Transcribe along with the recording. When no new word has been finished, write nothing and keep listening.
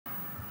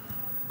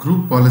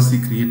group policy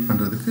create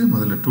பண்றதுக்கு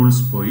முதல்ல tools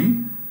போய்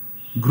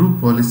group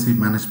policy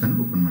management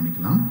ஓபன்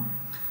பண்ணிக்கலாம்.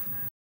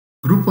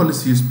 group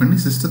policy யூஸ் பண்ணி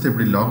சிஸ்டத்தை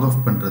எப்படி log off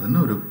பண்றதுன்னு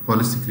ஒரு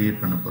policy create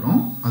பண்ண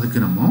போறோம். அதுக்கு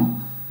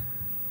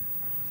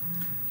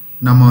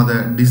நம்ம அத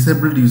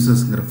disabled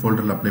usersங்கற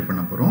folderல அப்ளை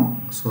பண்ண போறோம்.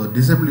 So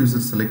disabled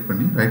users select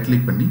பண்ணி right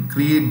click பண்ணி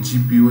create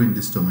GPO in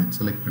this domain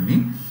select பண்ணி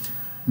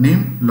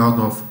name log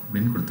off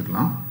அப்படினு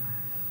கொடுத்துக்கலாம்.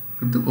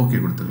 கொடுத்து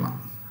ஓகே கொடுத்துக்கலாம்.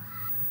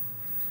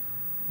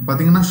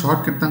 பாத்தீங்கன்னா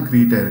ஷார்ட்கட் தான்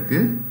கிரியேட்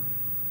ஆயிருக்கு.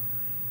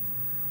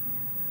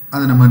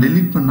 அதை நம்ம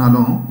delete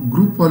பண்ணாலும்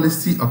group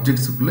policy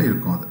objectsக்குள்ள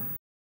இருக்கும் அது.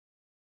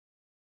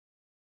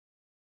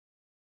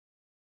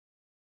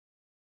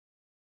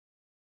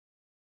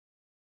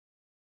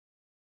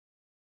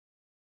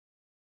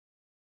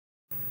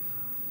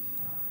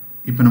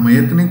 இப்போ நம்ம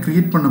ஏற்கனவே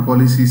கிரியேட் பண்ண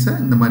பாலிசிஸை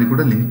இந்த மாதிரி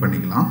கூட லிங்க்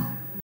பண்ணிக்கலாம்.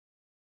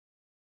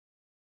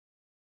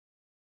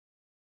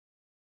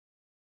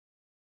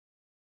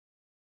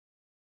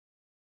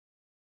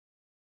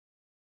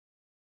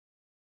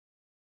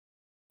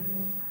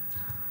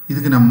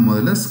 இதுக்கு நம்ம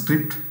முதல்ல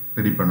ஸ்கிரிப்ட்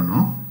ரெடி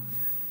பண்ணணும்.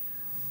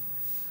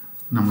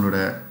 நம்மளோட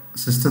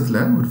சிஸ்டத்தில்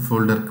ஒரு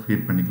ஃபோல்டர்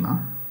கிரியேட் பண்ணிக்கலாம்.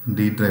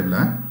 டி டிரைவில்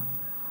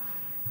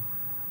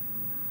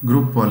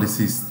குரூப்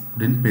பாலிசிஸ்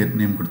அப்படின்னு பேர்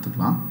நேம்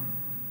கொடுத்துக்கலாம்.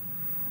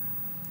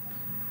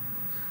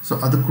 ஸோ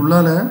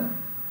அதுக்குள்ளால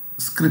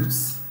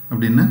ஸ்கிரிப்ட்ஸ்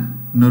அப்படின்னு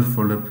இன்னொரு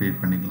ஃபோல்டர்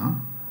கிரியேட் பண்ணிக்கலாம்.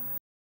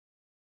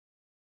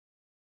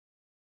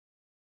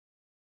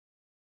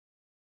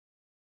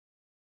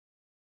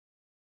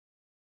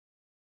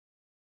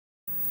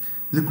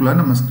 இதுக்குள்ள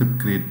நம்ம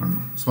ஸ்கிரிப்ட் கிரியேட்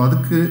பண்ணணும். ஸோ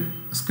அதுக்கு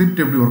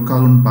ஸ்கிரிப்ட் எப்படி ஒர்க்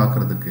ஆகும்னு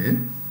பார்க்குறதுக்கு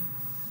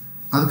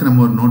அதுக்கு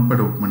நம்ம ஒரு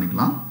நோட்பேட் ஓப்பன்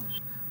பண்ணிக்கலாம்.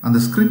 அந்த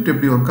ஸ்கிரிப்ட்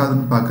எப்படி ஒர்க்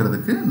ஆகுதுன்னு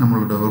பார்க்குறதுக்கு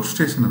நம்மளோட ஒர்க்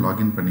ஸ்டேஷனை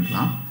லாகின்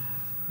பண்ணிக்கலாம்.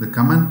 இந்த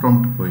கமாண்ட்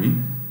ப்ராம்ப்ட் போய்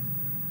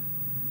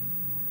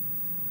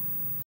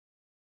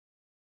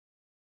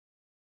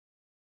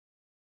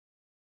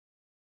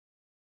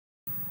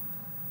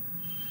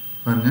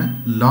பாருங்க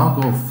log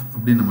off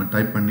அப்படின்னு நம்ம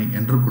டைப் பண்ணி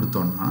என்டர்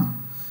கொடுத்தோம்னா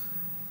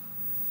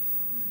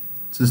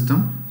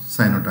சிஸ்டம்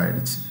சைன் அவுட்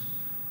ஆயிடுச்சு.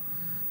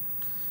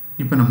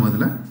 இப்போ நம்ம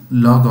இதில்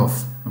log off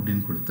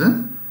அப்படின்னு கொடுத்து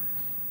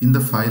இந்த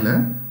ஃபைலை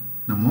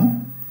நம்ம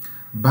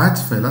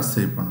பேட்ச் ஃபைலாக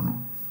சேவ்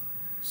பண்ணணும்.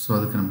 ஸோ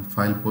அதுக்கு நம்ம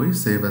ஃபைல் போய்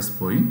சேவ் அஸ்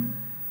போய்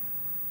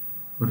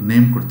ஒரு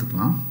நேம்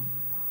கொடுத்துக்கலாம்.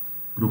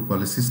 குரூப்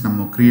பாலிசிஸ்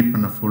நம்ம கிரியேட்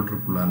பண்ண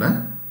ஃபோல்டருக்குள்ளால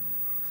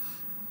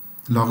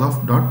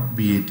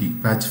logoff.bat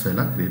பேட்ச்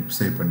ஃபைலாக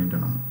சேவ்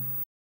பண்ணிட்டோம். நம்ம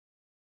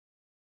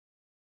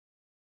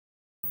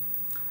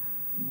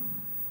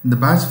இந்த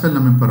பேட்ச் ஃபைல்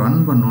நம்ம இப்போ ரன்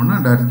பண்ணோம்னா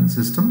டைரக்ட்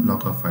சிஸ்டம்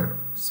லாக் ஆஃப் ஆகிடும்.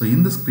 ஸோ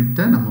இந்த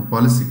ஸ்கிரிப்டை நம்ம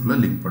பாலிசிக்குள்ளே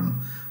லிங்க் பண்ணணும்.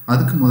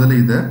 அதுக்கு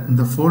முதல்ல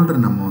இந்த ஃபோல்டர்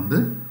நம்ம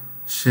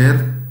ஷேர்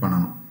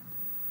பண்ணணும்.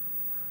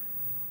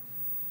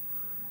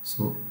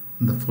 ஸோ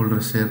இந்த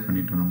ஃபோல்டரை ஷேர்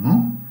பண்ணிட்டோம். நம்ம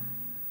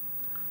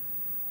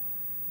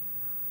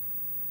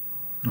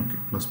ஓகே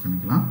க்ளோஸ்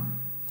பண்ணிக்கலாம்.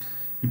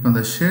 இப்போ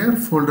அந்த ஷேர்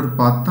ஃபோல்டர்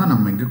பார்த்து தான்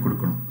நம்ம இங்கே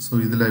கொடுக்கணும்.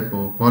 ஸோ இதில்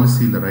இப்போது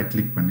பாலிசியில் ரைட்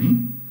கிளிக் பண்ணி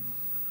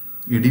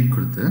எடிட்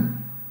கொடுத்து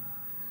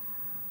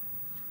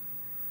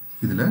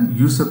இதில்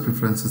யூசர்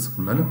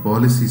ப்ரிஃபரன்சஸ்க்குள்ளால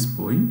பாலிசிஸ்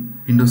போய்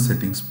விண்டோஸ்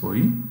செட்டிங்ஸ்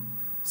போய்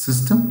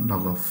system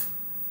lock of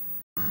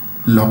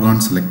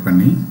log on select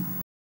பண்ணி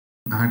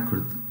ஆட்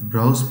கொடுத்து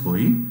ப்ரௌஸ்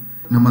போய்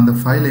நம்ம அந்த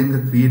ஃபைலை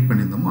எங்கே க்ரியேட்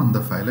பண்ணியிருந்தோமோ அந்த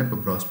ஃபைலை இப்போ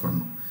ப்ரௌஸ்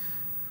பண்ணணும்.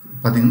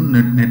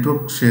 பார்த்தீங்கன்னா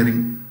நெட்வொர்க்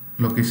ஷேரிங்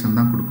லொக்கேஷன்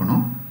தான்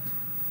கொடுக்கணும்.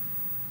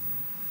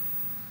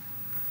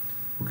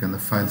 ஓகே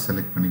அந்த ஃபைல்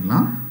செலக்ட்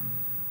பண்ணிக்கலாம்.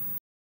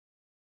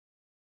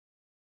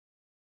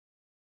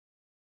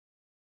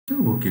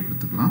 ஓகே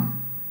கொடுத்துக்கலாம்.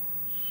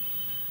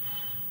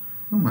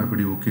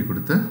 மறுபடியும் ஓகே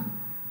கொடுத்து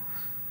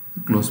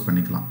க்ளோஸ்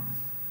பண்ணிக்கலாம்.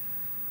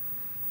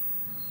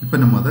 இப்போ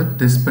நம்ம அதை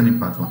டெஸ்ட் பண்ணி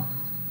பார்க்கலாம்.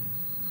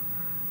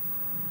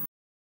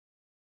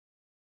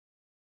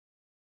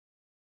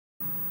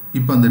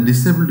 இப்போ அந்த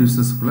டிசேபிள்ட்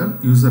யூசர்ஸ்க்குள்ள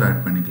யூசர்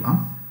ஆட்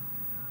பண்ணிக்கலாம்.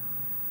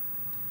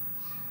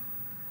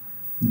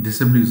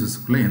 டிசேபிள்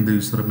யூசர்ஸ்க்குள்ள எந்த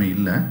யூசருமே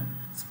இல்லை.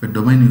 இப்போ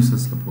டொமைன்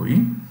யூசர்ஸில் போய்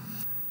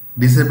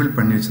டிசேபிள்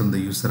பண்ணி வச்சிருந்த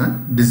யூசரை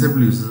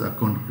டிசேபிள் யூசர்ஸ்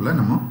அக்கௌண்ட்டுக்குள்ளே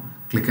நம்ம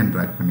கிளிக் அண்ட்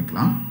ட்ராக்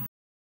பண்ணிக்கலாம்.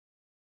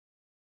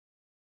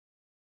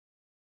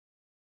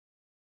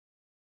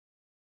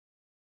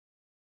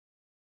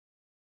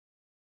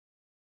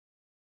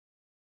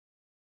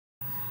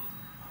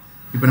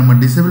 இப்போ நம்ம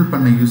டிசேபிள்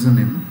பண்ண யூசர்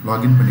நேம்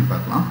லாகின் பண்ணி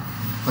பார்க்கலாம்.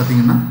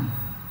 பார்த்தீங்கன்னா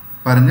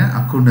பாருங்கள்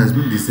அக்கௌண்ட் ஹஸ்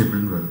பீன்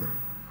டிசேபிள்னு வருது.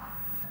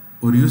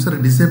 ஒரு யூசரை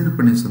டிசேபிள்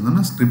பண்ணி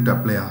வச்சுருந்தோம்னா ஸ்கிரிப்ட்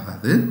அப்ளை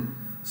ஆகாது.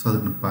 ஸோ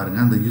அதுக்கு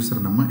பாருங்கள் அந்த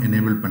யூசரை நம்ம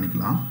எனேபிள்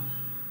பண்ணிக்கலாம்.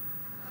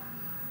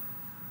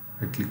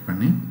 கிளிக்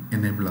பண்ணி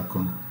எனேபிள்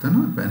அக்கௌண்ட்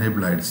கொடுத்தோன்னா இப்போ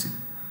எனேபிள் ஆகிடுச்சு.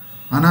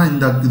 ஆனால்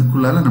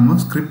இதுக்குள்ளால நம்ம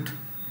ஸ்கிரிப்ட்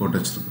போட்டு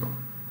வச்சுருக்குறோம்.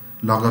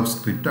 லாக் ஆஃப்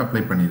ஸ்கிரிப்ட்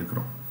அப்ளை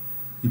பண்ணியிருக்கிறோம்.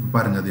 இப்போ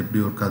பாருங்கள் அது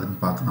எப்படி ஒர்க் ஆகுதுன்னு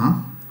பார்க்கலாம்.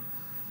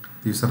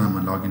 யூசரை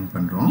நம்ம லாகின்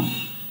பண்ணுறோம்.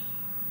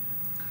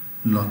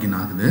 லாகின்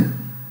ஆகுது.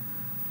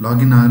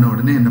 லாகின் ஆகின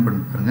உடனே என்ன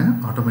பண்ணி பாருங்கள்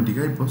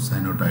ஆட்டோமேட்டிக்காக இப்போ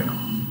சைன் அவுட்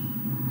ஆகிடும்.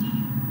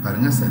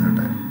 பாருங்கள் சைன்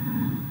அவுட் ஆகிடும்.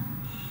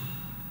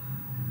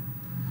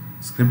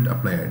 ஸ்கிரிப்ட்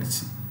அப்ளை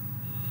ஆகிடுச்சு.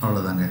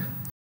 அவ்வளோதாங்க.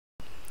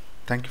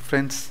 Thank you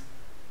friends.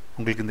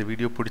 உங்களுக்கு இந்த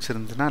வீடியோ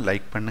பிடிச்சிருந்துச்சுன்னா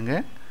லைக்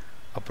பண்ணுங்கள்.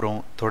 அப்புறம்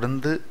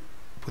தொடர்ந்து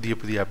புதிய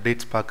புதிய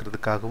அப்டேட்ஸ்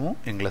பார்க்குறதுக்காகவும்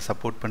எங்களை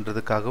சப்போர்ட்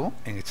பண்ணுறதுக்காகவும்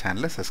எங்கள்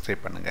சேனலை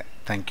சப்ஸ்கிரைப் பண்ணுங்கள்.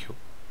 தேங்க்யூ.